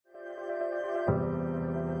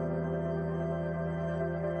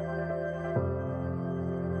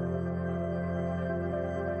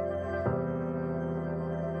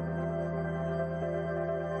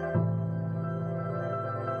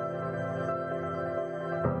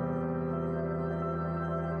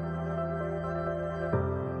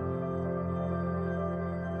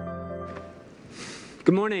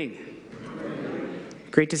Good morning.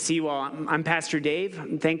 Great to see you all. I'm Pastor Dave.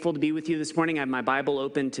 I'm thankful to be with you this morning. I have my Bible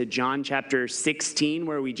open to John chapter 16,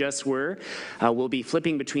 where we just were. We'll be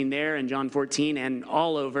flipping between there and John 14 and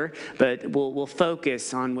all over, but we'll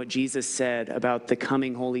focus on what Jesus said about the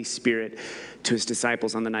coming Holy Spirit to his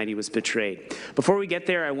disciples on the night he was betrayed. Before we get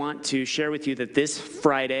there, I want to share with you that this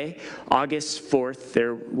Friday, August 4th,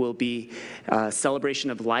 there will be a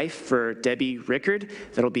celebration of life for Debbie Rickard.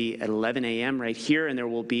 That'll be at 11 a.m. right here, and there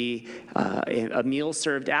will be a meal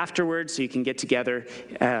served afterwards, so you can get together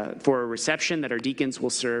for a reception that our deacons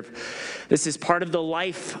will serve. This is part of the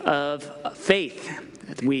life of faith.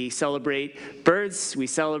 We celebrate births, we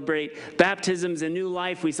celebrate baptisms and new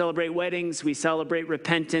life, we celebrate weddings, we celebrate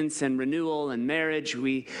repentance and renewal and marriage.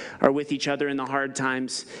 We are with each other in the hard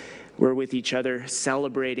times. We're with each other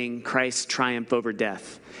celebrating Christ's triumph over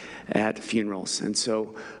death at funerals. And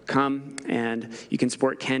so come and you can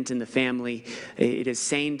support Kent and the family. It is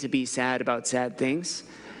sane to be sad about sad things.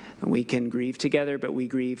 We can grieve together, but we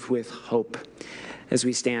grieve with hope as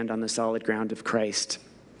we stand on the solid ground of Christ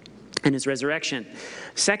and his resurrection.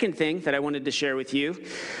 Second thing that I wanted to share with you,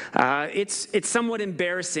 it's somewhat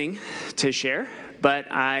embarrassing to share,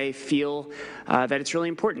 but I feel that it's really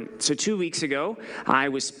important. So 2 weeks ago, I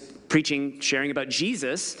was sharing about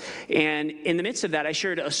Jesus, and in the midst of that, I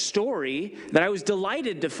shared a story that I was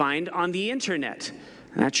delighted to find on the internet.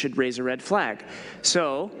 That should raise a red flag.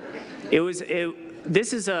 So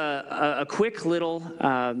this is a quick little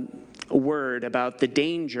word about the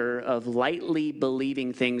danger of lightly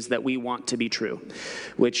believing things that we want to be true,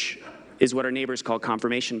 which is what our neighbors call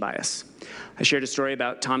confirmation bias. I shared a story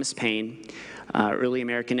about Thomas Paine, early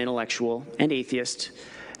American intellectual and atheist,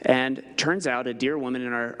 and turns out a dear woman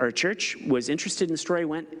in our church was interested in the story,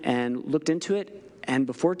 went and looked into it, and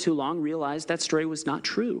before too long realized that story was not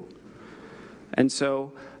true. And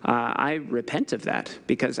so I repent of that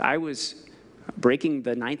because I was breaking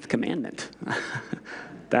the 9th commandment.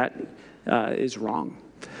 That is wrong.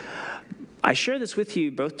 I share this with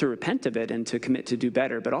you both to repent of it and to commit to do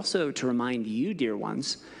better, but also to remind you, dear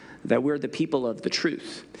ones, that we're the people of the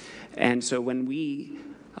truth. And so when we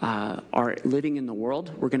are living in the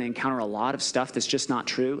world, we're going to encounter a lot of stuff that's just not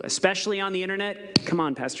true, especially on the internet. Come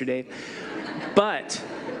on, Pastor Dave. But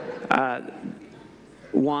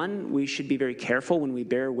one, we should be very careful when we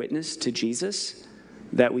bear witness to Jesus,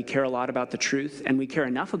 that we care a lot about the truth, and we care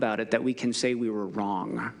enough about it that we can say we were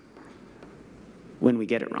wrong when we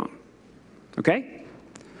get it wrong. Okay?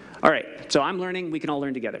 All right, so I'm learning. We can all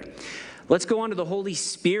learn together. Let's go on to the Holy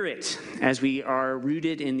Spirit as we are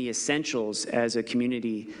rooted in the essentials as a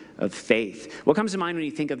community of faith. What comes to mind when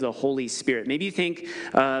you think of the Holy Spirit? Maybe you think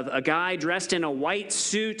of a guy dressed in a white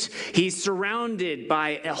suit. He's surrounded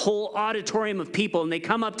by a whole auditorium of people, and they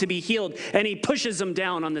come up to be healed, and he pushes them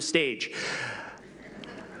down on the stage.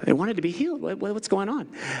 They wanted to be healed. What's going on?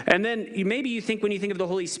 And then maybe you think, when you think of the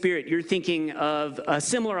Holy Spirit, you're thinking of a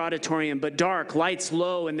similar auditorium, but dark, lights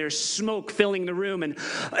low, and there's smoke filling the room, and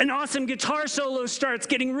an awesome guitar solo starts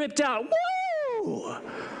getting ripped out. Woo!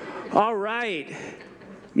 All right.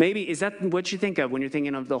 Maybe, is that what you think of when you're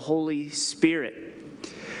thinking of the Holy Spirit?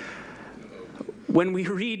 When we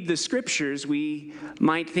read the scriptures, we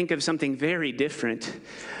might think of something very different.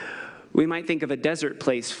 We might think of a desert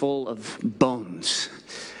place full of bones.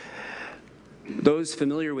 Those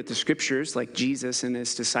familiar with the scriptures, like Jesus and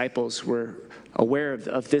his disciples, were aware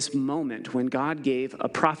of this moment when God gave a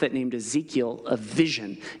prophet named Ezekiel a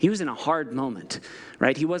vision. He was in a hard moment,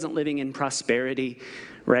 right? He wasn't living in prosperity,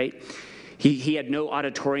 right? He had no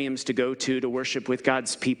auditoriums to go to worship with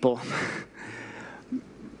God's people.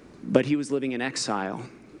 But he was living in exile,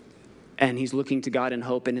 and he's looking to God in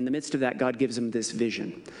hope. And in the midst of that, God gives him this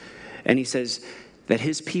vision. And he says that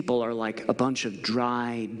his people are like a bunch of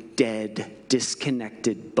dry, dead,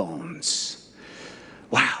 disconnected bones.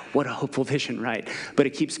 Wow, what a hopeful vision, right? But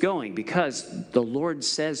it keeps going because the Lord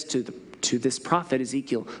says to this prophet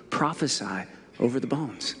Ezekiel, prophesy over the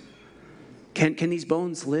bones. Can these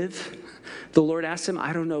bones live? The Lord asks him,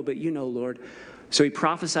 I don't know, but you know, Lord. So he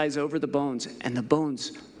prophesies over the bones, and the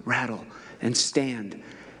bones rattle and stand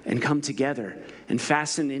and come together and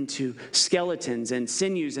fasten into skeletons, and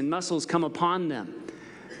sinews and muscles come upon them.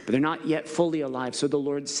 But they're not yet fully alive. So the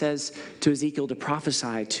Lord says to Ezekiel to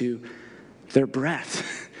prophesy to their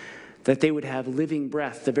breath, that they would have living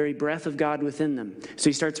breath, the very breath of God within them. So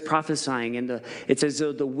he starts prophesying, and it's as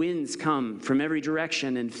though the winds come from every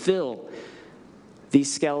direction and fill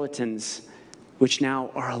these skeletons, which now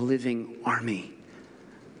are a living army,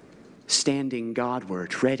 standing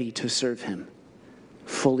Godward, ready to serve him,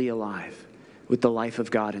 fully alive, with the life of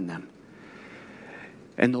God in them.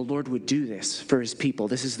 And the Lord would do this for his people.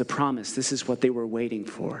 This is the promise. This is what they were waiting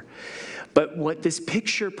for. But what this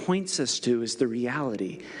picture points us to is the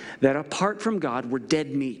reality that apart from God, we're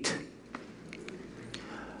dead meat.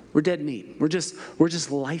 We're dead meat. We're just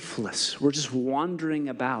lifeless. We're just wandering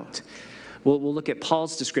about. We'll look at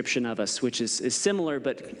Paul's description of us, which is similar,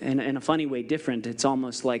 but in a funny way different. It's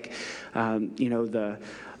almost like,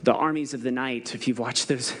 the armies of the night, if you've watched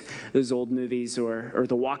those old movies, or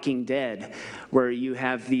The Walking Dead, where you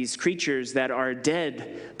have these creatures that are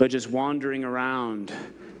dead, but just wandering around,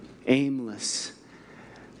 aimless,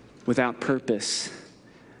 without purpose,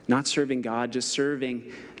 not serving God, just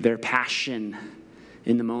serving their passion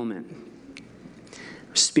in the moment.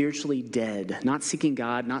 Spiritually dead, not seeking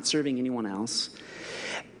God, not serving anyone else.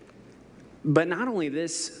 But not only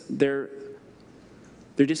this, they're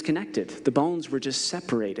disconnected. The bones were just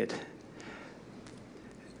separated.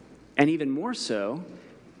 And even more so,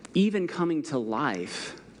 even coming to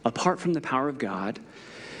life, apart from the power of God,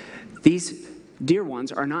 these dear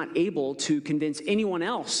ones are not able to convince anyone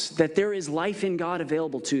else that there is life in God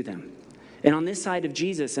available to them. And on this side of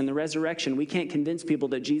Jesus and the resurrection, we can't convince people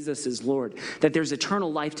that Jesus is Lord, that there's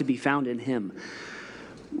eternal life to be found in him.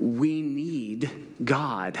 We need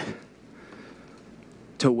God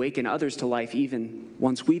to awaken others to life even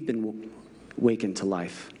once we've been awakened to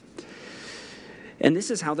life. And this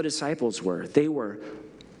is how the disciples were. They were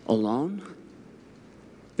alone.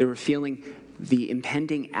 They were feeling the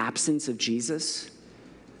impending absence of Jesus.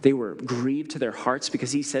 They were grieved to their hearts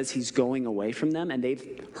because he says he's going away from them, and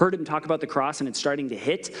they've heard him talk about the cross and it's starting to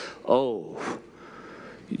hit. Oh,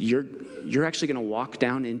 you're actually going to walk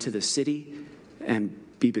down into the city and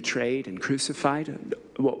be betrayed and crucified?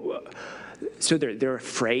 So they're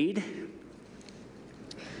afraid,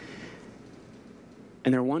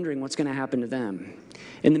 and they're wondering what's going to happen to them.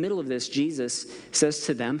 In the middle of this, Jesus says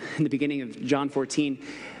to them in the beginning of John 14,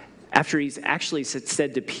 after he's actually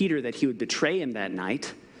said to Peter that he would betray him that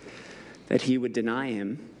night, that he would deny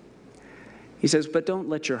him, he says, "But don't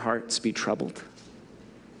let your hearts be troubled.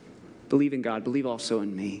 Believe in God, believe also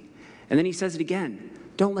in me." And then he says it again,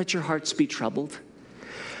 "Don't let your hearts be troubled."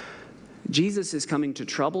 Jesus is coming to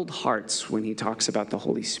troubled hearts when he talks about the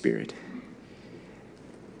Holy Spirit.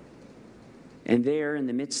 And there, in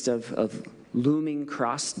the midst of looming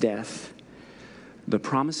cross death, the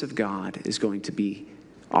promise of God is going to be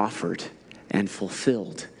offered and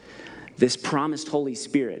fulfilled. This promised Holy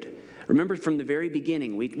Spirit. Remember from the very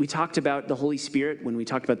beginning, we talked about the Holy Spirit when we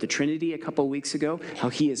talked about the Trinity a couple weeks ago, how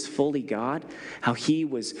he is fully God, how he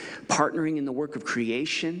was partnering in the work of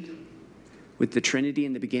creation with the Trinity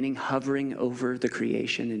in the beginning, hovering over the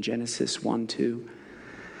creation in Genesis 1-2.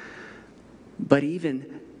 But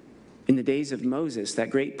even in the days of Moses,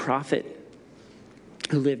 that great prophet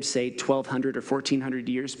who lived, say, 1,200 or 1,400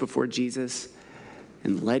 years before Jesus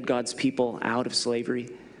and led God's people out of slavery,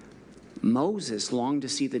 Moses longed to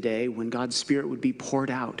see the day when God's Spirit would be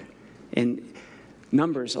poured out. In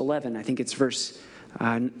Numbers 11, I think it's verse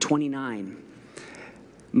 29,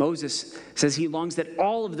 Moses says he longs that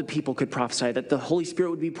all of the people could prophesy, that the Holy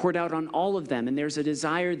Spirit would be poured out on all of them. And there's a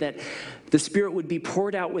desire that the Spirit would be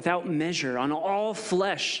poured out without measure on all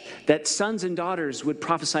flesh, that sons and daughters would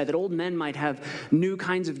prophesy, that old men might have new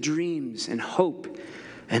kinds of dreams and hope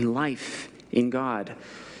and life in God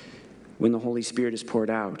when the Holy Spirit is poured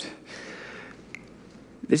out.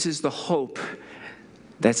 This is the hope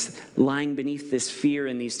that's lying beneath this fear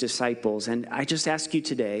in these disciples. And I just ask you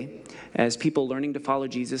today, as people learning to follow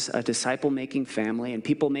Jesus, a disciple-making family, and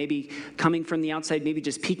people maybe coming from the outside, maybe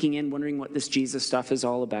just peeking in, wondering what this Jesus stuff is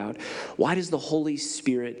all about, why does the Holy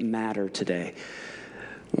Spirit matter today?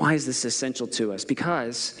 Why is this essential to us?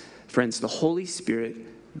 Because, friends, the Holy Spirit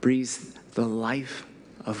breathes the life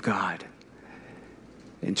of God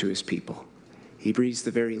into his people. He breathes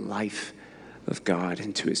the very life of God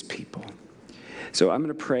into his people. So I'm going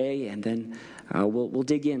to pray, and then we'll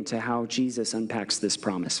dig into how Jesus unpacks this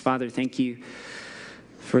promise. Father, thank you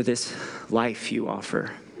for this life you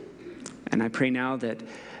offer. And I pray now that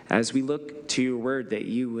as we look to your word, that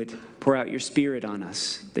you would pour out your Spirit on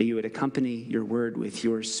us, that you would accompany your word with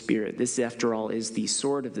your Spirit. This, after all, is the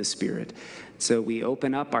sword of the Spirit. So we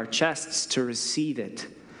open up our chests to receive it.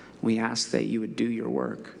 We ask that you would do your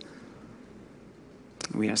work.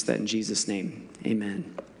 We ask that in Jesus' name.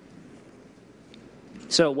 Amen.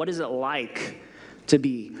 So what is it like to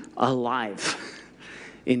be alive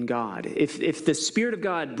in God? If the Spirit of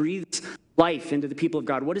God breathes life into the people of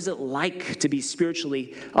God? What is it like to be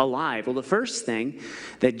spiritually alive? Well, the first thing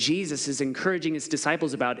that Jesus is encouraging his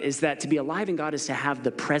disciples about is that to be alive in God is to have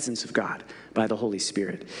the presence of God by the Holy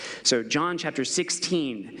Spirit. So John chapter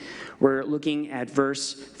 16, we're looking at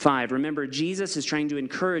verse 5. Remember, Jesus is trying to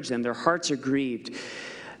encourage them. Their hearts are grieved.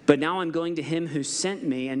 But now I'm going to him who sent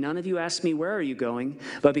me, and none of you asked me, where are you going?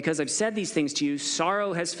 But because I've said these things to you,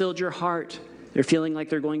 sorrow has filled your heart. They're feeling like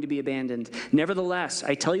they're going to be abandoned. Nevertheless,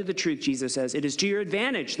 I tell you the truth, Jesus says, it is to your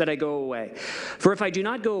advantage that I go away. For if I do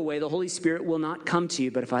not go away, the Holy Spirit will not come to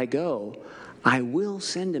you. But if I go, I will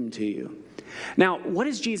send him to you. Now, what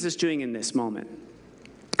is Jesus doing in this moment?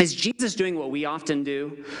 Is Jesus doing what we often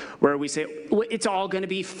do, where we say, well, it's all going to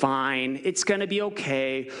be fine, it's going to be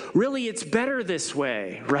okay, really it's better this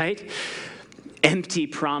way, right? Empty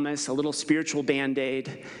promise, a little spiritual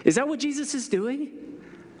Band-Aid. Is that what Jesus is doing?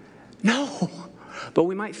 No, but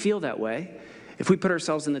we might feel that way. If we put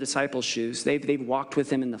ourselves in the disciples' shoes, they've walked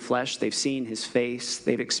with him in the flesh, they've seen his face,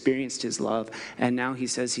 they've experienced his love, and now he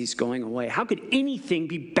says he's going away. How could anything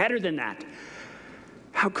be better than that?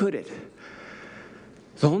 How could it?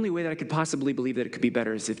 The only way that I could possibly believe that it could be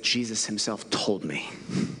better is if Jesus himself told me.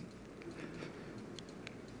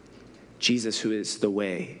 Jesus, who is the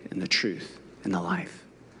way and the truth and the life.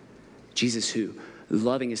 Jesus, who,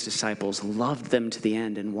 loving his disciples, loved them to the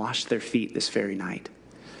end and washed their feet this very night.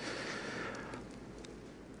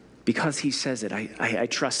 Because he says it, I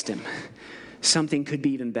trust him. Something could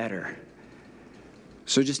be even better.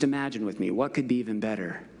 So just imagine with me, what could be even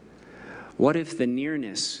better? What if the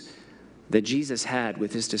nearness that Jesus had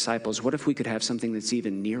with his disciples, what if we could have something that's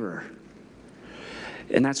even nearer?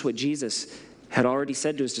 And that's what Jesus had already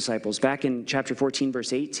said to his disciples. Back in chapter 14,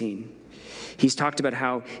 verse 18, he's talked about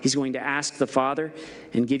how he's going to ask the Father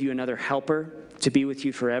and give you another helper to be with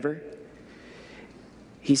you forever.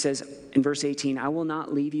 He says in verse 18, I will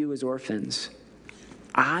not leave you as orphans.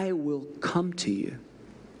 I will come to you.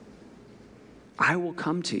 I will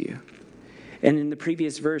come to you. And in the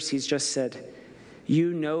previous verse, he's just said,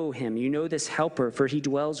 you know him, you know this helper, for he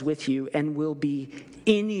dwells with you and will be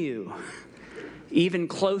in you, even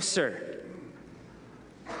closer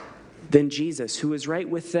than Jesus, who was right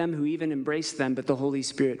with them, who even embraced them, but the Holy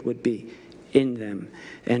Spirit would be in them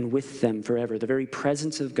and with them forever. The very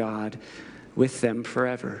presence of God with them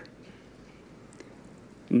forever.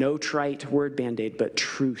 No trite word Band-Aid, but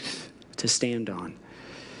truth to stand on.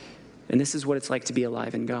 And this is what it's like to be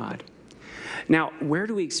alive in God. Now, where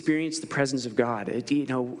do we experience the presence of God?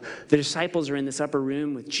 The disciples are in this upper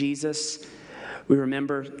room with Jesus. We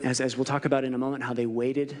remember, as we'll talk about in a moment, how they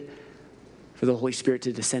waited for the Holy Spirit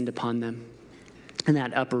to descend upon them in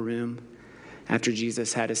that upper room after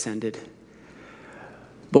Jesus had ascended.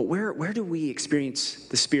 But where do we experience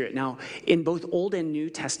the Spirit? Now, in both Old and New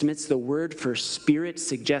Testaments, the word for Spirit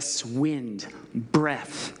suggests wind,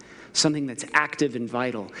 breath, something that's active and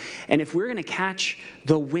vital. And if we're going to catch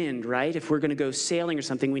the wind, right, if we're going to go sailing or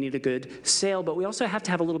something, we need a good sail, but we also have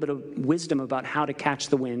to have a little bit of wisdom about how to catch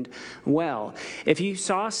the wind well. If you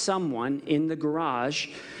saw someone in the garage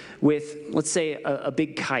with, let's say, a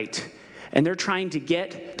big kite, and they're trying to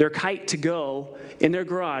get their kite to go in their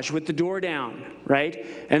garage with the door down, right?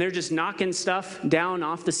 And they're just knocking stuff down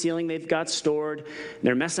off the ceiling they've got stored.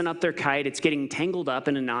 They're messing up their kite. It's getting tangled up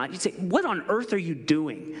in a knot. You'd say, what on earth are you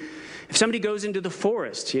doing? If somebody goes into the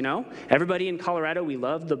forest, everybody in Colorado, we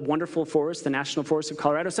love the wonderful forest, the National Forest of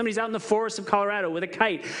Colorado. Somebody's out in the forest of Colorado with a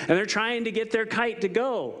kite, and they're trying to get their kite to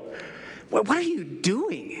go. What are you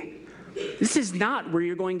doing? This is not where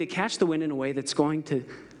you're going to catch the wind in a way that's going to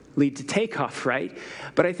lead to takeoff, right?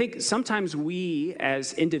 But I think sometimes we,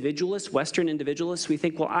 as individualists, Western individualists, we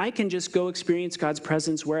think, well, I can just go experience God's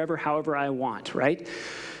presence wherever, however I want, right?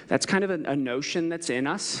 That's kind of a notion that's in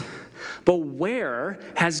us. But where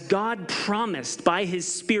has God promised by his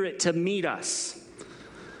Spirit to meet us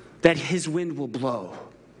that his wind will blow?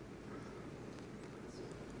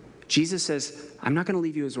 Jesus says, I'm not going to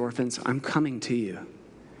leave you as orphans. I'm coming to you.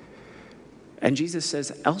 And Jesus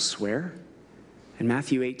says elsewhere, in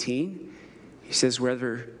Matthew 18, he says,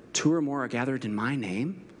 whether two or more are gathered in my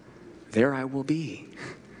name, there I will be.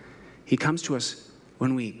 He comes to us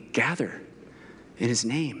when we gather in his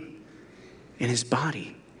name, in his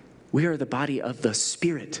body. We are the body of the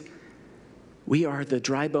Spirit. We are the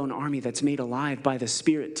dry bone army that's made alive by the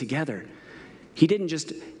Spirit together. He didn't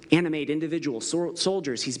just animate individual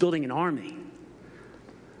soldiers. He's building an army,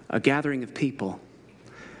 a gathering of people.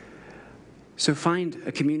 So find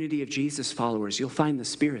a community of Jesus followers. You'll find the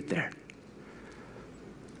Spirit there.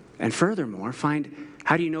 And furthermore,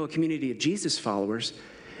 how do you know a community of Jesus followers?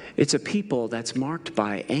 It's a people that's marked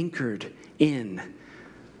by, anchored in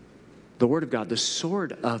the Word of God, the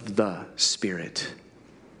sword of the Spirit.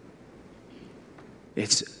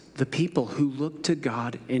 It's the people who look to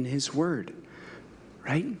God in His Word,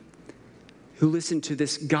 right? Who listen to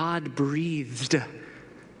this God-breathed,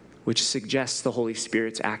 which suggests the Holy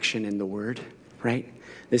Spirit's action in the Word, right?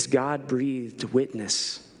 This God-breathed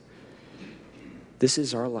witness. This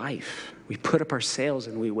is our life. We put up our sails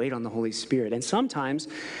and we wait on the Holy Spirit. And sometimes,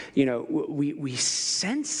 we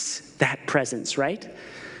sense that presence, right?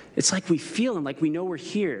 It's like we feel Him, like we know we're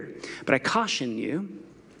here. But I caution you,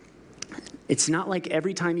 it's not like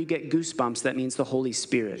every time you get goosebumps, that means the Holy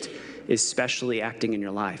Spirit is specially acting in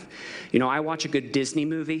your life. I watch a good Disney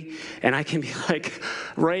movie, and I can be like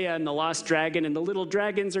Raya and the Lost Dragon, and the little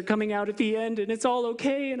dragons are coming out at the end, and it's all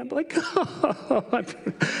okay. And I'm like, oh,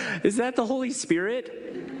 is that the Holy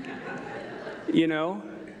Spirit? No.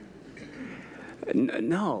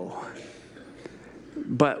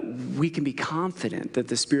 But we can be confident that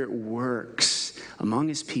the Spirit works among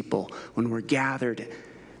His people when we're gathered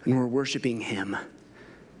and we're worshiping Him.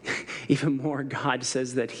 Even more, God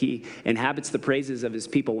says that He inhabits the praises of His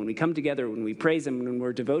people. When we come together, when we praise Him, when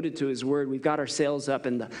we're devoted to His Word, we've got our sails up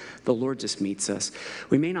and the Lord just meets us.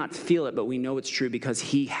 We may not feel it, but we know it's true because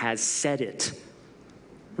He has said it,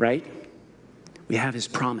 right? We have His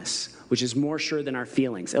promise, which is more sure than our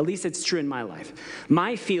feelings. At least it's true in my life.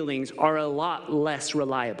 My feelings are a lot less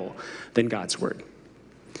reliable than God's Word.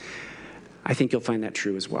 I think you'll find that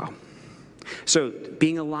true as well. So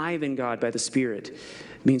being alive in God by the Spirit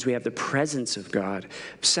means we have the presence of God.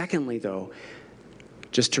 Secondly, though,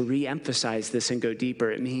 just to re-emphasize this and go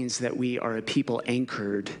deeper, it means that we are a people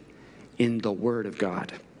anchored in the Word of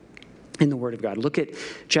God. In the Word of God. Look at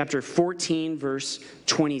chapter 14, verse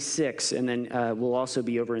 26, and then we'll also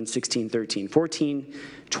be over in 16:13.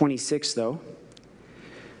 14:26, though.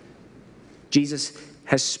 Jesus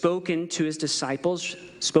has spoken to His disciples,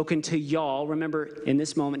 spoken to y'all. Remember, in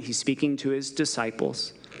this moment, He's speaking to His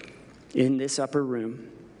disciples in this upper room.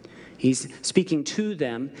 He's speaking to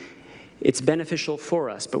them. It's beneficial for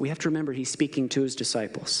us, but we have to remember He's speaking to His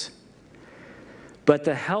disciples. But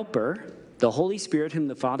the Helper, the Holy Spirit, whom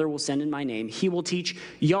the Father will send in my name, He will teach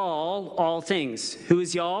y'all all things. Who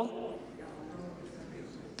is y'all?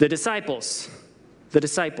 The disciples. The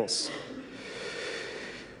disciples.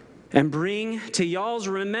 And bring to y'all's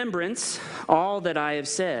remembrance all that I have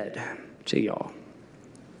said to y'all.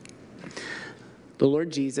 The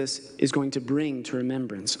Lord Jesus is going to bring to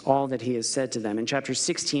remembrance all that He has said to them. In chapter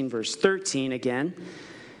 16, verse 13, again,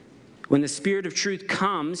 when the Spirit of truth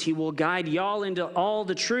comes, He will guide y'all into all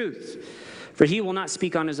the truth. For He will not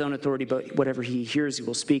speak on His own authority, but whatever He hears, He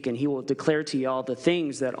will speak, and He will declare to y'all the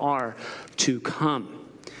things that are to come.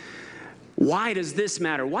 Why does this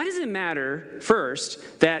matter? Why does it matter,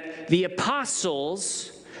 first, that the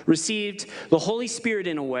apostles received the Holy Spirit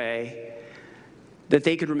in a way that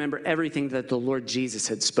they could remember everything that the Lord Jesus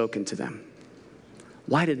had spoken to them?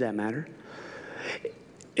 Why did that matter?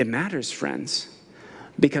 It matters, friends,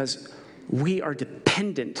 because we are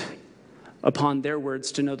dependent upon their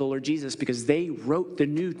words to know the Lord Jesus, because they wrote the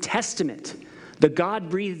New Testament. The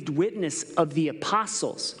God-breathed witness of the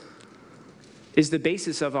apostles is the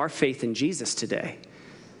basis of our faith in Jesus today.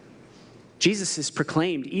 Jesus is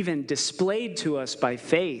proclaimed, even displayed to us by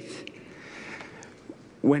faith,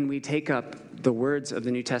 when we take up the words of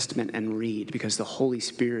the New Testament and read, because the Holy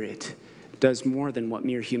Spirit does more than what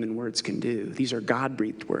mere human words can do. These are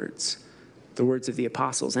God-breathed words, the words of the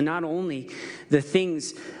apostles. And not only the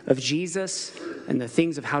things of Jesus and the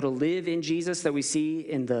things of how to live in Jesus that we see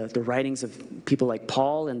in the writings of people like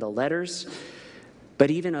Paul and the letters, but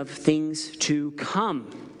even of things to come,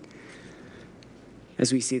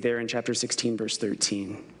 as we see there in chapter 16, verse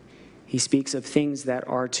 13. He speaks of things that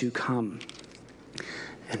are to come.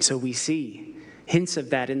 And so we see hints of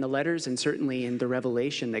that in the letters and certainly in the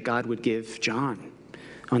revelation that God would give John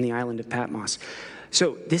on the island of Patmos.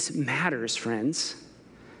 So this matters, friends,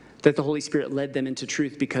 that the Holy Spirit led them into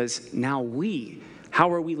truth, because now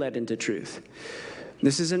how are we led into truth?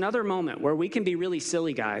 This is another moment where we can be really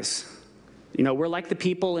silly guys. We're like the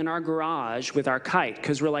people in our garage with our kite,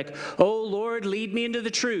 because we're like, oh, Lord, lead me into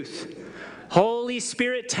the truth. Holy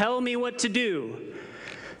Spirit, tell me what to do.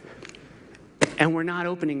 And we're not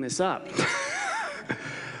opening this up.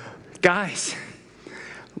 Guys,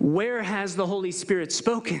 where has the Holy Spirit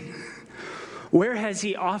spoken? Where has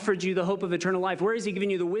He offered you the hope of eternal life? Where has He given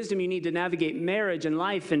you the wisdom you need to navigate marriage and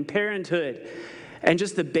life and parenthood and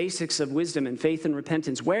just the basics of wisdom and faith and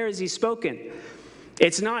repentance? Where has He spoken?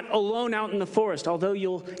 It's not alone out in the forest, although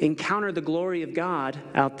you'll encounter the glory of God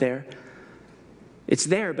out there. It's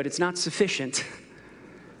there, but it's not sufficient.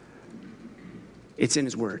 It's in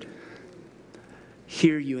His Word.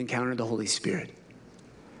 here you encounter the Holy Spirit.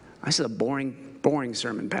 This is a boring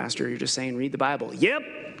sermon, Pastor. You're just saying, read the Bible. Yep.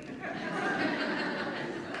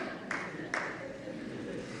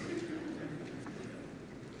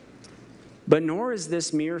 But nor is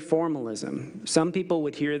this mere formalism. Some people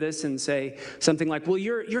would hear this and say something like, well,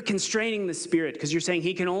 you're constraining the Spirit because you're saying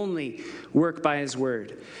he can only work by his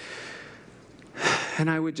word. And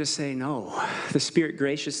I would just say, no, the Spirit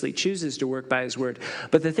graciously chooses to work by his word.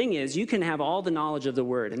 But the thing is, you can have all the knowledge of the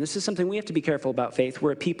word. And this is something we have to be careful about, Faith.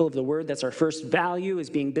 We're a people of the word. That's our first value, is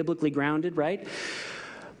being biblically grounded, right?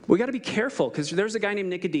 We got to be careful, because there's a guy named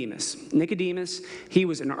Nicodemus. Nicodemus, he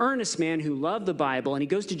was an earnest man who loved the Bible, and he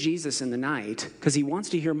goes to Jesus in the night because he wants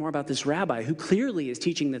to hear more about this rabbi who clearly is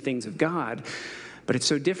teaching the things of God. But it's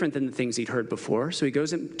so different than the things he'd heard before. So he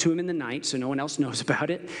goes to him in the night so no one else knows about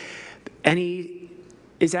it. And he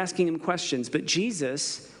is asking him questions. But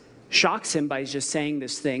Jesus shocks him by just saying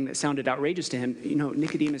this thing that sounded outrageous to him. You know,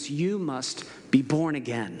 Nicodemus, you must be born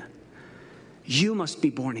again. You must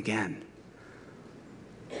be born again.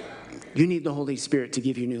 You need the Holy Spirit to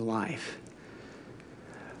give you new life.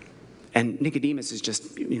 And Nicodemus is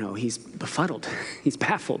just, he's befuddled. He's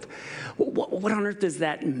baffled. What on earth does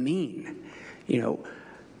that mean?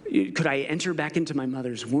 Could I enter back into my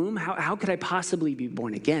mother's womb? How could I possibly be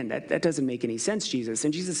born again? That doesn't make any sense, Jesus.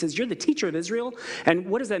 And Jesus says, you're the teacher of Israel? And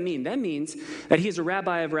what does that mean? That means that he is a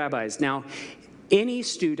rabbi of rabbis. Now, any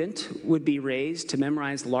student would be raised to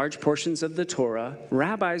memorize large portions of the Torah.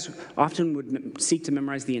 Rabbis often would seek to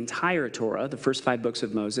memorize the entire Torah, the first 5 books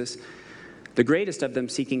of Moses, the greatest of them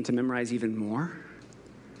seeking to memorize even more.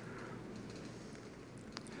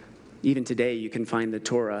 Even today, you can find the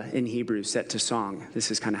Torah in Hebrew set to song.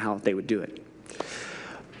 This is kind of how they would do it.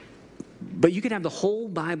 But you can have the whole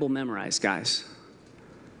Bible memorized, guys,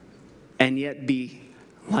 and yet be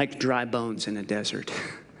like dry bones in a desert.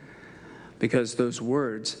 Because those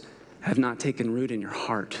words have not taken root in your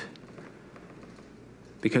heart.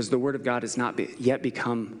 Because the Word of God has not yet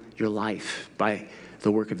become your life by the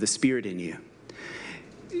work of the Spirit in you.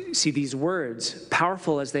 See, these words,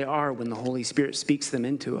 powerful as they are when the Holy Spirit speaks them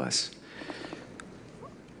into us,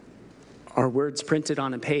 are words printed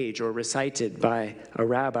on a page or recited by a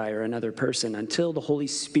rabbi or another person until the Holy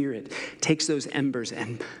Spirit takes those embers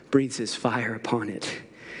and breathes his fire upon it.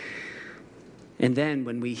 And then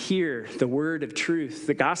when we hear the word of truth,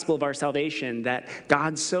 the gospel of our salvation, that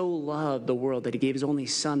God so loved the world that he gave his only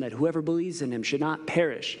son, that whoever believes in him should not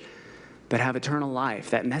perish, but have eternal life.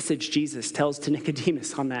 That message Jesus tells to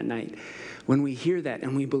Nicodemus on that night. When we hear that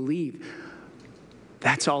and we believe,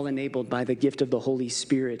 that's all enabled by the gift of the Holy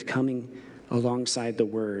Spirit coming alongside the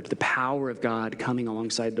word, the power of God coming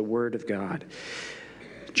alongside the word of God.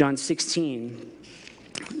 John 16,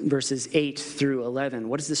 verses 8 through 11.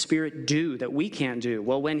 What does the Spirit do that we can't do?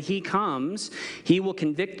 Well, when he comes, he will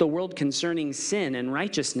convict the world concerning sin and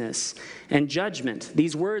righteousness and judgment.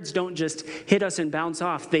 These words don't just hit us and bounce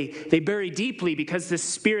off. They bury deeply because the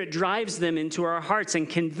Spirit drives them into our hearts and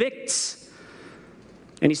convicts.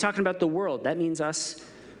 And he's talking about the world. That means us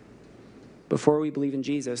before we believe in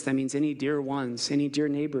Jesus. That means any dear ones, any dear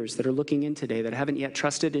neighbors that are looking in today that haven't yet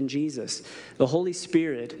trusted in Jesus. The Holy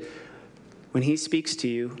Spirit, when he speaks to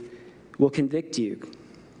you, will convict you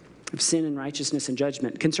of sin and righteousness and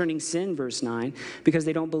judgment. Concerning sin, verse 9, because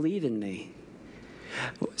they don't believe in me.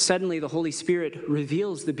 Suddenly, the Holy Spirit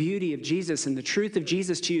reveals the beauty of Jesus and the truth of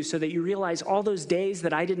Jesus to you so that you realize all those days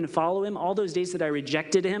that I didn't follow him, all those days that I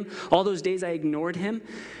rejected him, all those days I ignored him,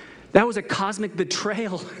 that was a cosmic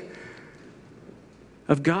betrayal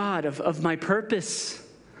of God, of my purpose.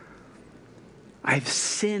 I've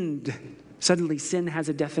sinned. Suddenly, sin has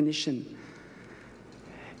a definition.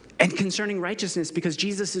 And concerning righteousness, because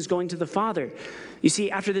Jesus is going to the Father. You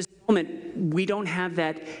see, after this moment, we don't have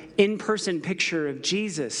that in-person picture of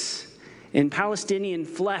Jesus in Palestinian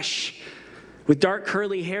flesh with dark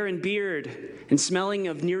curly hair and beard and smelling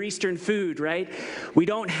of Near Eastern food, right? We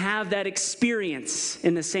don't have that experience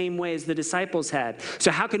in the same way as the disciples had.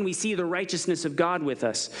 So how can we see the righteousness of God with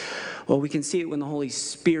us? Well, we can see it when the Holy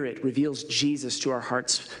Spirit reveals Jesus to our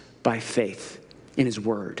hearts by faith in his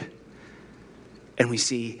word. And we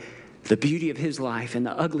see the beauty of his life and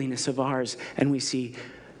the ugliness of ours. And we see,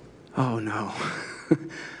 oh no,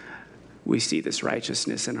 we see this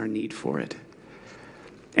righteousness and our need for it.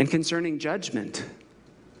 And concerning judgment,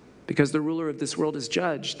 because the ruler of this world is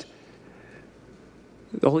judged,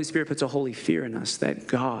 the Holy Spirit puts a holy fear in us that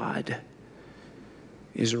God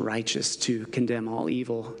is righteous to condemn all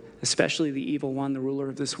evil, especially the evil one, the ruler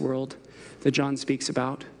of this world that John speaks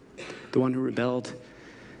about, the one who rebelled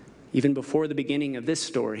even before the beginning of this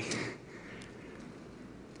story.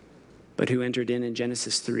 but who entered in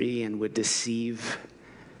Genesis 3 and would deceive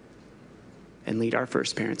and lead our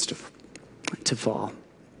first parents to fall.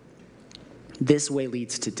 This way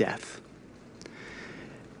leads to death.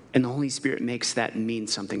 And the Holy Spirit makes that mean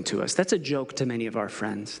something to us. That's a joke to many of our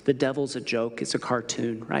friends. The devil's a joke. It's a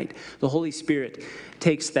cartoon, right? The Holy Spirit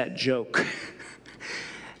takes that joke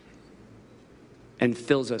and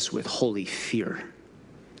fills us with holy fear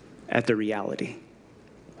at the reality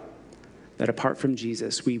that apart from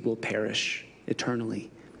Jesus, we will perish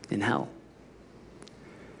eternally in hell.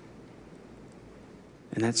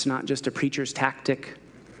 And that's not just a preacher's tactic.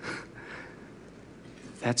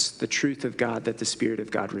 That's the truth of God that the Spirit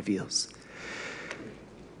of God reveals.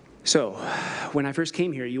 So, when I first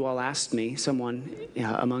came here, you all asked me, someone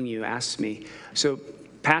among you asked me, so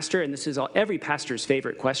pastor, and this is every pastor's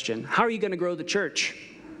favorite question, how are you going to grow the church?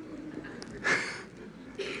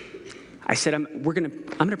 I said, I'm going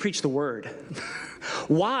to preach the word.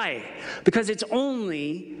 Why? Because it's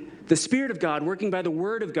only the Spirit of God working by the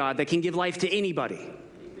word of God that can give life to anybody.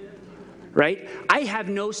 Right? I have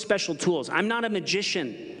no special tools. I'm not a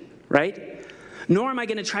magician, right? Nor am I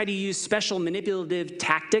going to try to use special manipulative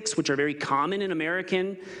tactics, which are very common in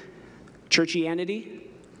American churchianity,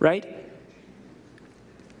 right?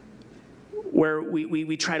 Where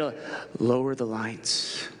we try to lower the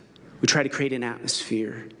lights. We try to create an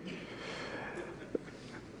atmosphere.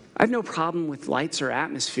 I have no problem with lights or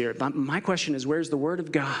atmosphere, but my question is, where's the Word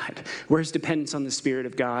of God? Where's dependence on the Spirit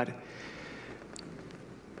of God?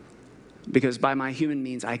 Because by my human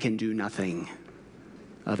means, I can do nothing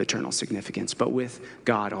of eternal significance. But with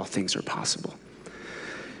God, all things are possible.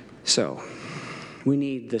 So, we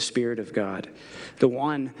need the Spirit of God, the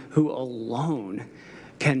one who alone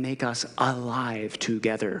can make us alive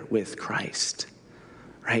together with Christ.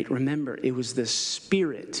 Right? Remember, it was the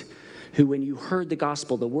Spirit who, when you heard the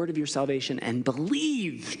gospel, the word of your salvation, and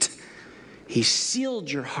believed, he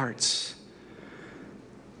sealed your hearts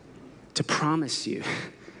to promise you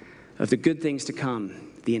of the good things to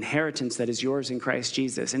come, the inheritance that is yours in Christ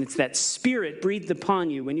Jesus. And it's that Spirit breathed upon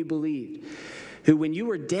you when you believed, who when you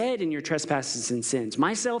were dead in your trespasses and sins,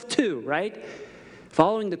 myself too, right?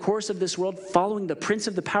 Following the course of this world, following the prince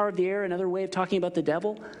of the power of the air, another way of talking about the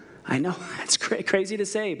devil. I know that's crazy to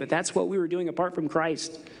say, but that's what we were doing apart from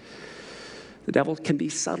Christ. The devil can be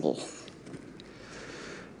subtle.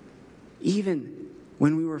 Even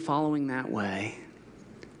when we were following that way,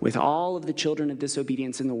 with all of the children of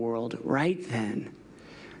disobedience in the world, right then,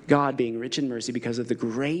 God, being rich in mercy because of the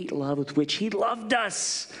great love with which he loved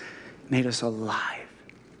us, made us alive,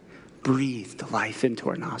 breathed life into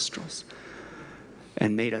our nostrils,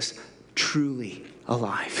 and made us truly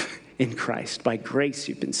alive in Christ. By grace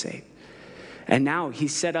you've been saved. And now he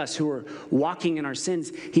set us who are walking in our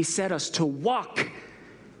sins, he set us to walk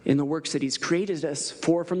in the works that he's created us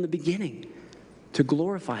for from the beginning. To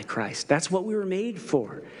glorify Christ. That's what we were made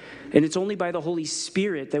for. And it's only by the Holy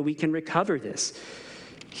Spirit that we can recover this.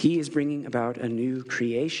 He is bringing about a new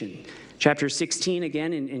creation. Chapter 16,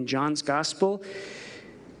 again, in John's Gospel,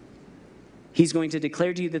 he's going to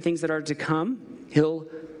declare to you the things that are to come. He'll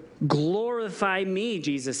glorify me,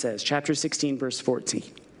 Jesus says. Chapter 16, verse 14.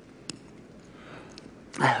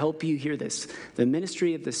 I hope you hear this. The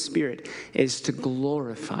ministry of the Spirit is to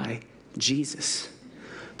glorify Jesus.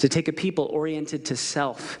 To take a people oriented to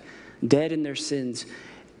self, dead in their sins,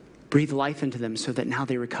 breathe life into them so that now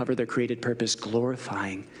they recover their created purpose,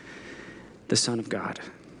 glorifying the Son of God.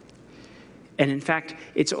 And in fact,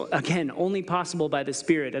 it's, again, only possible by the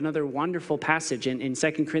Spirit. Another wonderful passage in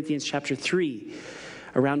 2 Corinthians chapter 3,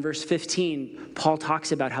 around verse 15, Paul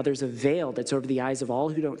talks about how there's a veil that's over the eyes of all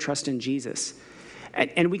who don't trust in Jesus.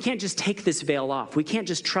 And we can't just take this veil off. We can't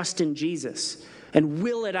just trust in Jesus and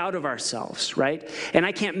will it out of ourselves, right? And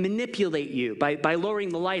I can't manipulate you by lowering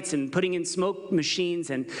the lights and putting in smoke machines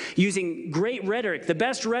and using great rhetoric, the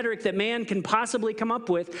best rhetoric that man can possibly come up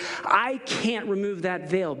with. I can't remove that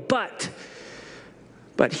veil. But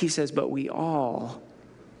he says, but we all,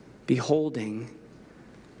 beholding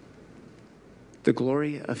the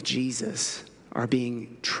glory of Jesus, are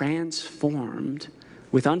being transformed.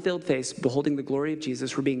 With unveiled face, beholding the glory of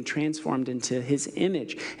Jesus, we're being transformed into his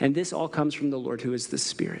image. And this all comes from the Lord, who is the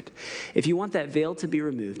Spirit. If you want that veil to be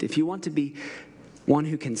removed, if you want to be one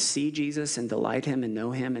who can see Jesus and delight him and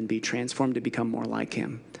know him and be transformed to become more like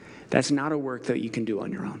him, that's not a work that you can do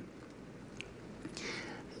on your own.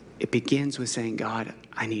 It begins with saying, God,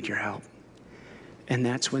 I need your help. And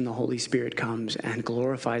that's when the Holy Spirit comes and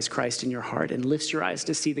glorifies Christ in your heart and lifts your eyes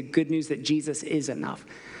to see the good news that Jesus is enough.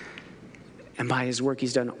 And by his work,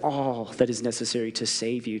 he's done all that is necessary to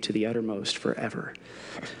save you to the uttermost forever.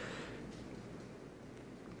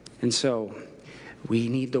 And so, We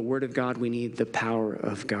need the Word of God. We need the power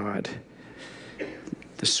of God,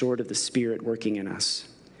 the sword of the Spirit working in us.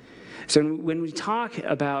 So when we talk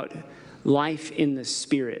about life in the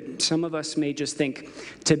Spirit, some of us may just think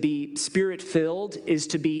to be Spirit-filled is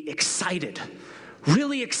to be excited,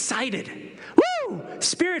 really excited. Woo!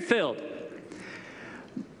 Spirit-filled.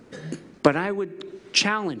 But I would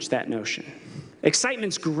challenge that notion.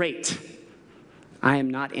 Excitement's great. I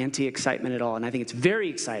am not anti-excitement at all, and I think it's very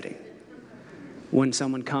exciting when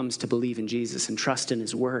someone comes to believe in Jesus and trust in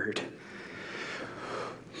his word.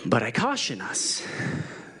 But I caution us,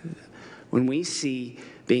 when we see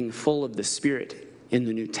being full of the Spirit in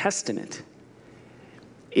the New Testament,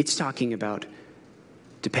 it's talking about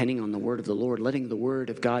depending on the word of the Lord, letting the word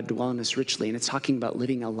of God dwell in us richly, and it's talking about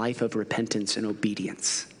living a life of repentance and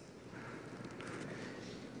obedience.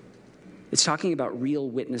 It's talking about real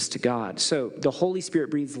witness to God. So the Holy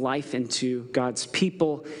Spirit breathes life into God's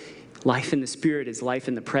people. Life in the Spirit is life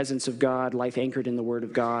in the presence of God, life anchored in the Word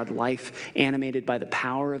of God, life animated by the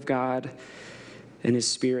power of God and His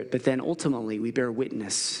Spirit. But then ultimately, we bear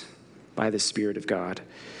witness by the Spirit of God.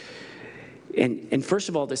 And first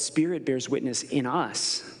of all, the Spirit bears witness in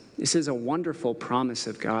us. This is a wonderful promise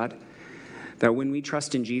of God, that when we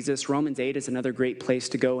trust in Jesus, Romans 8 is another great place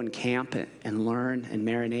to go and camp and learn and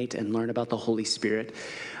marinate and learn about the Holy Spirit.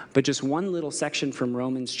 But just one little section from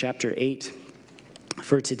Romans chapter 8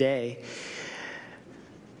 for today.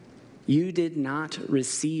 You did not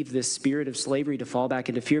receive the spirit of slavery to fall back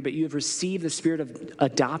into fear, but you have received the spirit of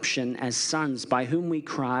adoption as sons, by whom we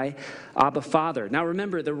cry, Abba, Father. Now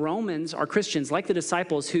remember, the Romans are Christians, like the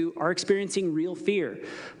disciples, who are experiencing real fear.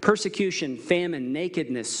 Persecution, famine,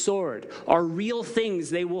 nakedness, sword are real things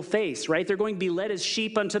they will face, right? They're going to be led as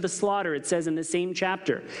sheep unto the slaughter, it says in the same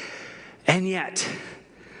chapter. And yet,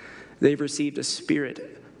 they've received a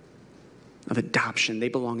spirit of adoption. They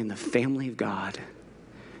belong in the family of God.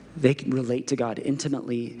 They can relate to God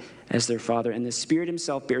intimately as their Father. And the Spirit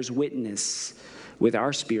Himself bears witness with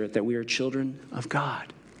our spirit that we are children of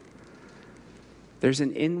God. There's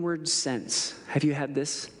an inward sense. Have you had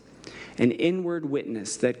this? An inward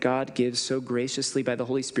witness that God gives so graciously by the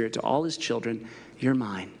Holy Spirit to all His children. You're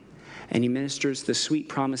mine. And He ministers the sweet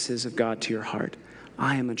promises of God to your heart.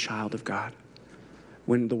 I am a child of God.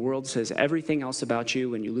 When the world says everything else about you,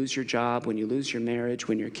 when you lose your job, when you lose your marriage,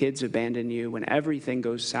 when your kids abandon you, when everything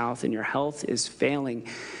goes south and your health is failing,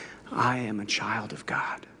 I am a child of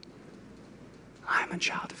God. I am a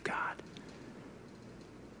child of God.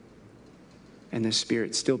 And the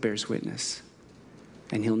Spirit still bears witness.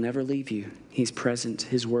 And He'll never leave you. He's present,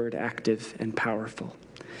 His word active and powerful.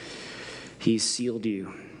 He's sealed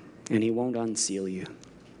you, and He won't unseal you.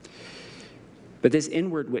 But this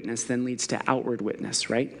inward witness then leads to outward witness,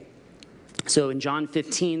 right? So in John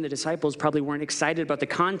 15, the disciples probably weren't excited about the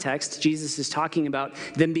context. Jesus is talking about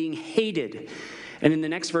them being hated. And in the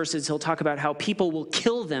next verses, He'll talk about how people will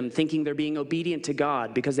kill them thinking they're being obedient to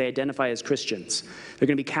God because they identify as Christians. They're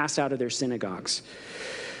going to be cast out of their synagogues.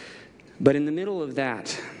 But in the middle of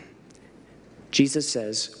that, Jesus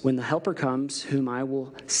says, when the Helper comes, whom I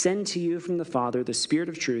will send to you from the Father, the Spirit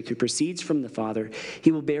of truth, who proceeds from the Father,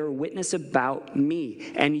 He will bear witness about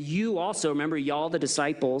me. And you also, remember, y'all, the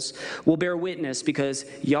disciples, will bear witness because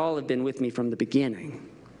y'all have been with me from the beginning.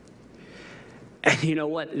 And you know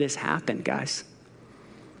what? This happened, guys.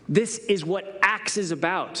 This is what Acts is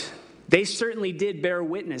about. They certainly did bear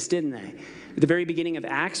witness, didn't they? At the very beginning of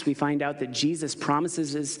Acts, we find out that Jesus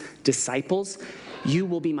promises His disciples, you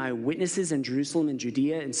will be my witnesses in Jerusalem and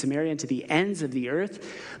Judea and Samaria and to the ends of the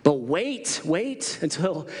earth. But wait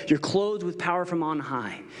until you're clothed with power from on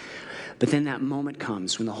high. But then that moment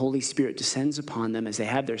comes when the Holy Spirit descends upon them as they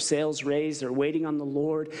have their sails raised. They're waiting on the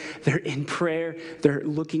Lord. They're in prayer. They're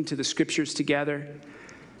looking to the scriptures together.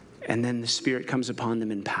 And then the Spirit comes upon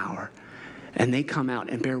them in power. And they come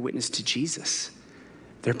out and bear witness to Jesus.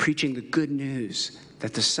 They're preaching the good news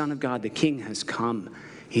that the Son of God, the King, has come.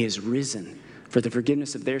 He has risen for the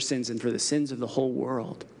forgiveness of their sins and for the sins of the whole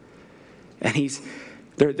world. And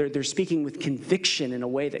they're speaking with conviction in a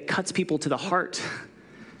way that cuts people to the heart.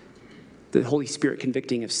 The Holy Spirit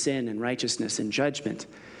convicting of sin and righteousness and judgment.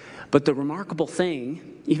 But the remarkable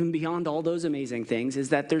thing, even beyond all those amazing things, is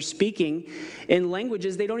that they're speaking in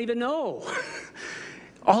languages they don't even know.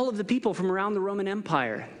 All of the people from around the Roman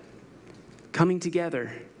Empire coming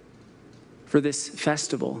together for this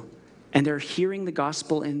festival, and they're hearing the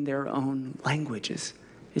gospel in their own languages.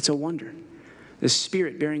 It's a wonder. The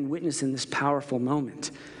Spirit bearing witness in this powerful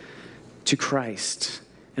moment to Christ.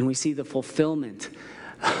 And we see the fulfillment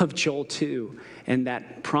of Joel 2 and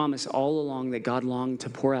that promise all along that God longed to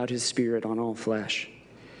pour out His Spirit on all flesh.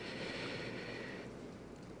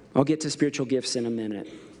 I'll get to spiritual gifts in a minute.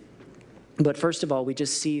 But first of all, we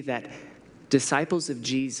just see that disciples of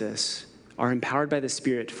Jesus are empowered by the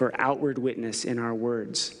Spirit for outward witness in our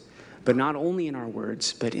words. But not only in our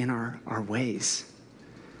words, but in our ways.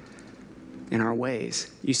 In our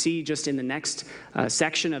ways. You see just in the next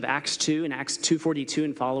section of Acts 2, in Acts 2:42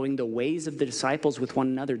 and following, the ways of the disciples with one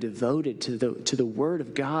another devoted to the Word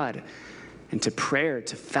of God and to prayer,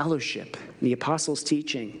 to fellowship, the apostles'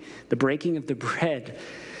 teaching, the breaking of the bread,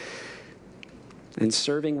 and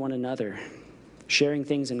serving one another, sharing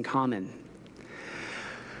things in common.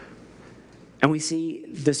 And we see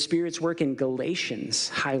the Spirit's work in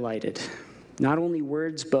Galatians highlighted. Not only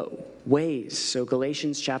words, but ways. So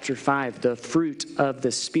Galatians chapter 5, the fruit of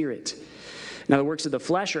the Spirit. Now the works of the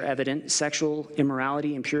flesh are evident: sexual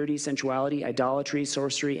immorality, impurity, sensuality, idolatry,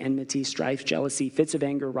 sorcery, enmity, strife, jealousy, fits of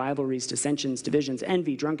anger, rivalries, dissensions, divisions,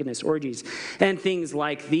 envy, drunkenness, orgies, and things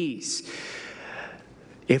like these.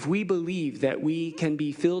 If we believe that we can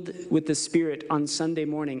be filled with the Spirit on Sunday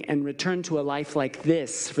morning and return to a life like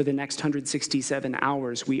this for the next 167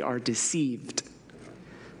 hours, we are deceived.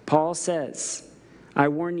 Paul says, I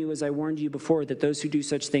warn you, as I warned you before, that those who do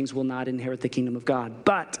such things will not inherit the kingdom of God.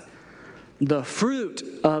 But the fruit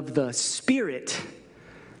of the Spirit,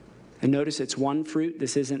 and notice it's one fruit.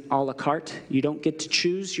 This isn't a la carte. You don't get to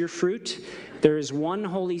choose your fruit. There is one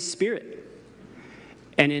Holy Spirit.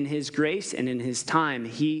 And in his grace and in his time,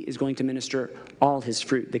 he is going to minister all his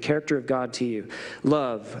fruit, the character of God to you: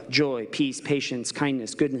 love, joy, peace, patience,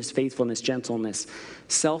 kindness, goodness, faithfulness, gentleness,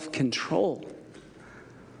 self-control.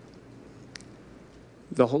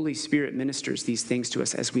 The Holy Spirit ministers these things to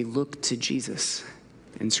us as we look to Jesus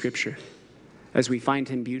in Scripture, as we find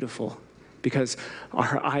him beautiful, because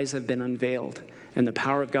our eyes have been unveiled and the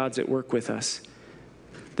power of God's at work with us.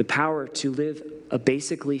 The power to live a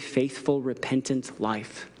basically faithful, repentant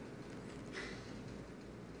life.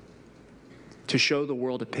 To show the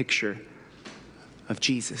world a picture of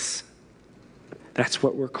Jesus. That's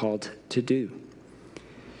what we're called to do.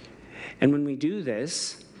 And when we do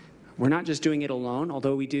this, we're not just doing it alone,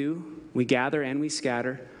 although we gather and we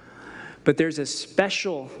scatter. But there's a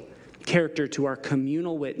special character to our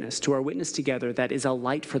communal witness, to our witness together, that is a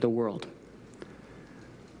light for the world,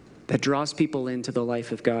 that draws people into the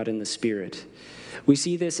life of God and the Spirit. We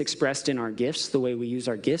see this expressed in our gifts, the way we use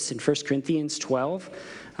our gifts. In 1 Corinthians 12,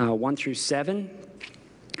 1 through 7,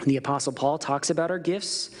 the Apostle Paul talks about our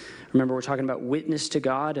gifts. Remember, we're talking about witness to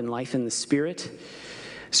God and life in the Spirit.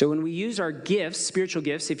 So when we use our gifts, spiritual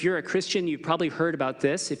gifts, if you're a Christian, you've probably heard about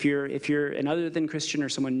this. If you're an other than Christian or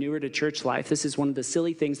someone newer to church life, this is one of the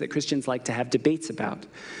silly things that Christians like to have debates about.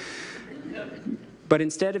 But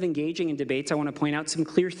instead of engaging in debates, I want to point out some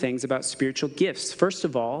clear things about spiritual gifts. First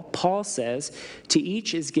of all, Paul says, to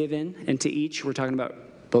each is given, and to each, we're talking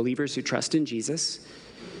about believers who trust in Jesus,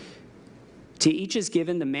 to each is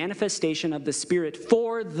given the manifestation of the Spirit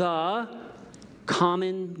for the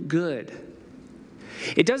common good.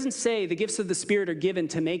 It doesn't say the gifts of the Spirit are given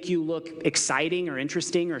to make you look exciting or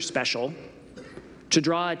interesting or special, to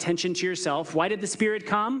draw attention to yourself. Why did the Spirit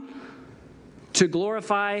come? To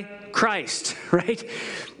glorify Christ, right?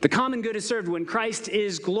 The common good is served when Christ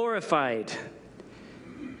is glorified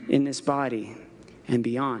in this body and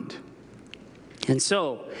beyond. And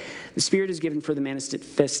so, the Spirit is given for the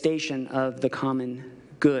manifestation of the common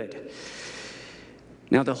good.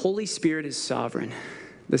 Now, the Holy Spirit is sovereign.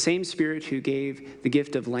 The same Spirit who gave the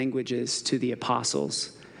gift of languages to the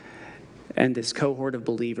apostles and this cohort of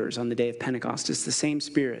believers on the day of Pentecost is the same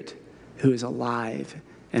Spirit who is alive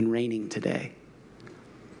and reigning today.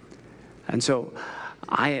 And so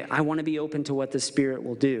I want to be open to what the Spirit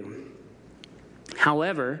will do.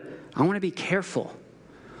 However, I want to be careful.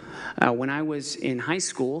 When I was in high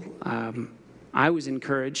school, I was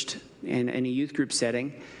encouraged in a youth group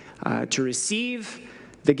setting to receive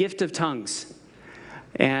the gift of tongues.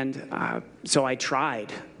 And so I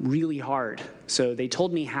tried really hard. So they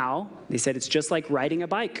told me how. They said it's just like riding a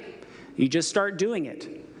bike. You just start doing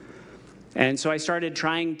it. And so I started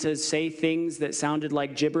trying to say things that sounded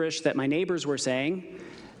like gibberish that my neighbors were saying.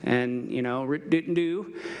 And, didn't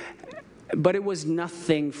do. But it was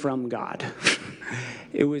nothing from God.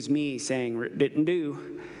 It was me saying didn't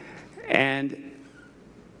do. And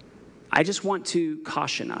I just want to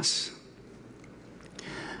caution us.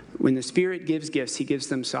 When the Spirit gives gifts, he gives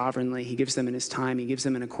them sovereignly. He gives them in his time. He gives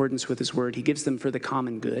them in accordance with his word. He gives them for the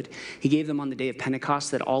common good. He gave them on the day of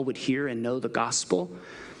Pentecost that all would hear and know the gospel.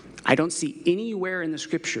 I don't see anywhere in the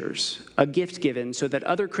scriptures a gift given so that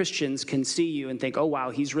other Christians can see you and think, oh,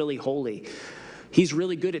 wow, he's really holy. He's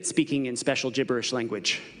really good at speaking in special gibberish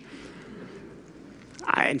language.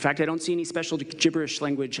 In fact, I don't see any special gibberish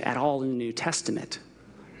language at all in the New Testament.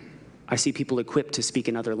 I see people equipped to speak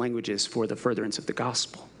in other languages for the furtherance of the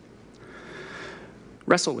gospel.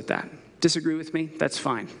 Wrestle with that. Disagree with me? That's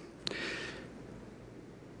fine.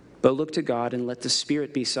 But look to God and let the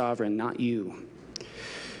Spirit be sovereign, not you.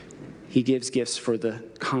 He gives gifts for the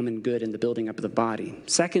common good and the building up of the body.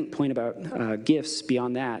 Second point about gifts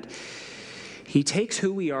beyond that, he takes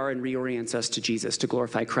who we are and reorients us to Jesus to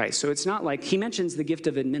glorify Christ. So it's not like he mentions the gift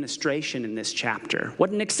of administration in this chapter.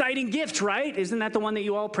 What an exciting gift, right? Isn't that the one that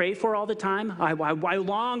you all pray for all the time? I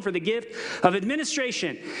long for the gift of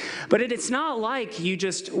administration. But it's not like you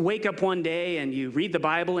just wake up one day and you read the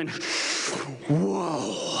Bible and,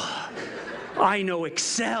 whoa, I know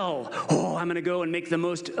Excel. Oh, I'm going to go and make the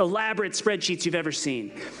most elaborate spreadsheets you've ever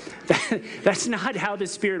seen. That's not how the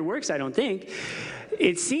Spirit works, I don't think.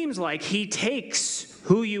 It seems like he takes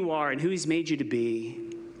who you are and who he's made you to be.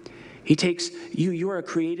 He takes you. You are a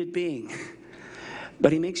created being.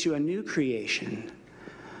 But he makes you a new creation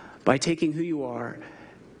by taking who you are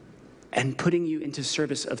and putting you into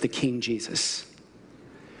service of the King Jesus.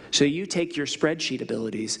 So you take your spreadsheet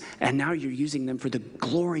abilities and now you're using them for the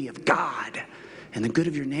glory of God and the good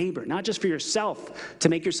of your neighbor, not just for yourself to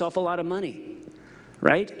make yourself a lot of money,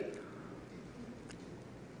 right?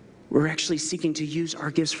 We're actually seeking to use our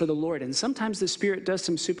gifts for the Lord. And sometimes the Spirit does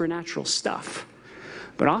some supernatural stuff.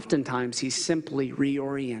 But oftentimes he's simply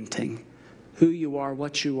reorienting who you are,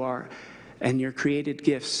 what you are, and your created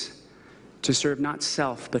gifts to serve not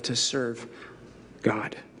self, but to serve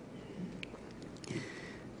God.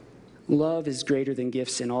 Love is greater than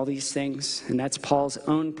gifts in all these things. And that's Paul's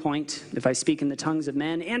own point. If I speak in the tongues of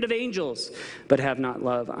men and of angels, but have not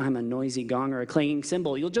love, I'm a noisy gong or a clanging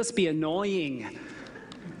cymbal. You'll just be annoying.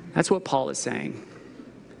 That's what Paul is saying.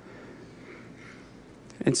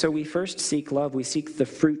 And so we first seek love. We seek the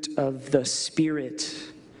fruit of the Spirit.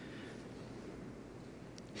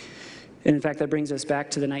 And in fact, that brings us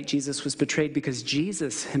back to the night Jesus was betrayed, because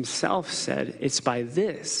Jesus himself said, it's by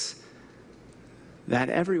this that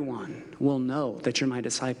everyone will know that you're my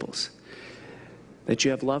disciples, that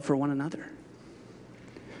you have love for one another.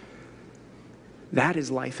 That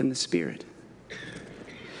is life in the Spirit.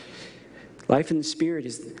 Life in the Spirit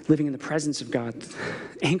is living in the presence of God,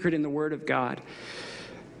 anchored in the Word of God,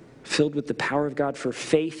 filled with the power of God for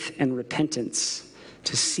faith and repentance,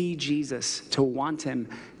 to see Jesus, to want him,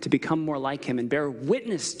 to become more like him, and bear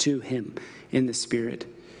witness to him in the Spirit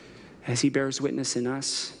as he bears witness in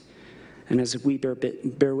us, and as we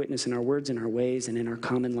bear witness in our words and our ways and in our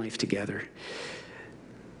common life together.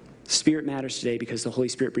 Spirit matters today because the Holy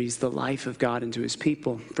Spirit breathes the life of God into his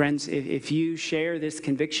people. Friends, if you share this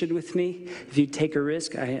conviction with me, if you take a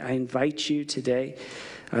risk, I invite you today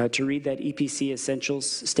to read that EPC Essentials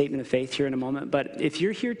Statement of Faith here in a moment. But if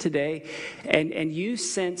you're here today and you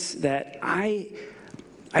sense that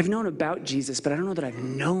I've known about Jesus, but I don't know that I've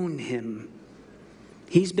known him.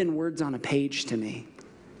 He's been words on a page to me.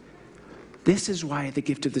 This is why the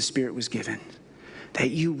gift of the Spirit was given, that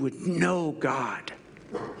you would know God,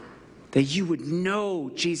 that you would know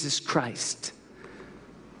Jesus Christ,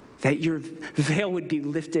 that your veil would be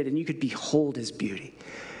lifted and you could behold his beauty.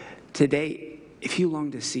 Today, if you long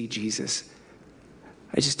to see Jesus,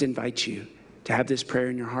 I just invite you to have this prayer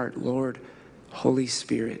in your heart. Lord, Holy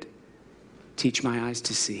Spirit, teach my eyes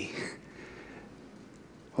to see.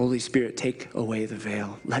 Holy Spirit, take away the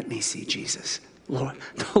veil. Let me see Jesus. Lord,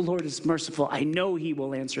 the Lord is merciful. I know he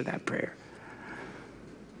will answer that prayer.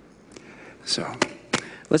 So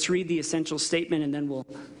let's read the essential statement and then we'll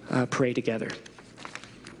pray together.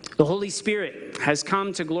 The Holy Spirit has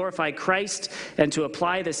come to glorify Christ and to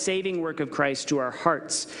apply the saving work of Christ to our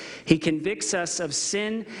hearts. He convicts us of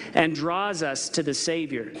sin and draws us to the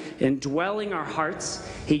Savior. In dwelling our hearts,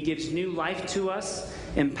 he gives new life to us,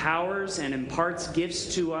 empowers and imparts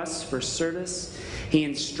gifts to us for service. He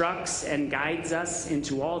instructs and guides us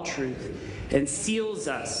into all truth and seals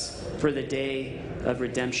us for the day of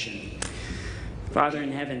redemption. Father in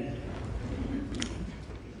heaven,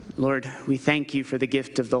 Lord, we thank you for the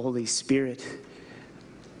gift of the Holy Spirit.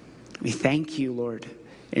 We thank you, Lord,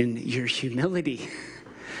 in your humility,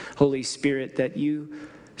 Holy Spirit, that you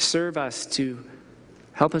serve us to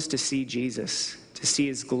help us to see Jesus, to see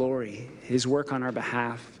his glory, his work on our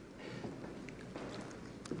behalf.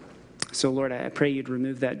 So, Lord, I pray you'd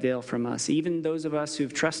remove that veil from us. Even those of us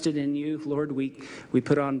who've trusted in you, Lord, we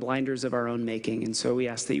put on blinders of our own making. And so we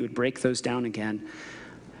ask that you would break those down again.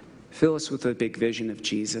 Fill us with a big vision of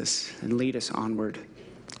Jesus and lead us onward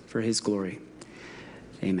for his glory.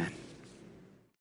 Amen.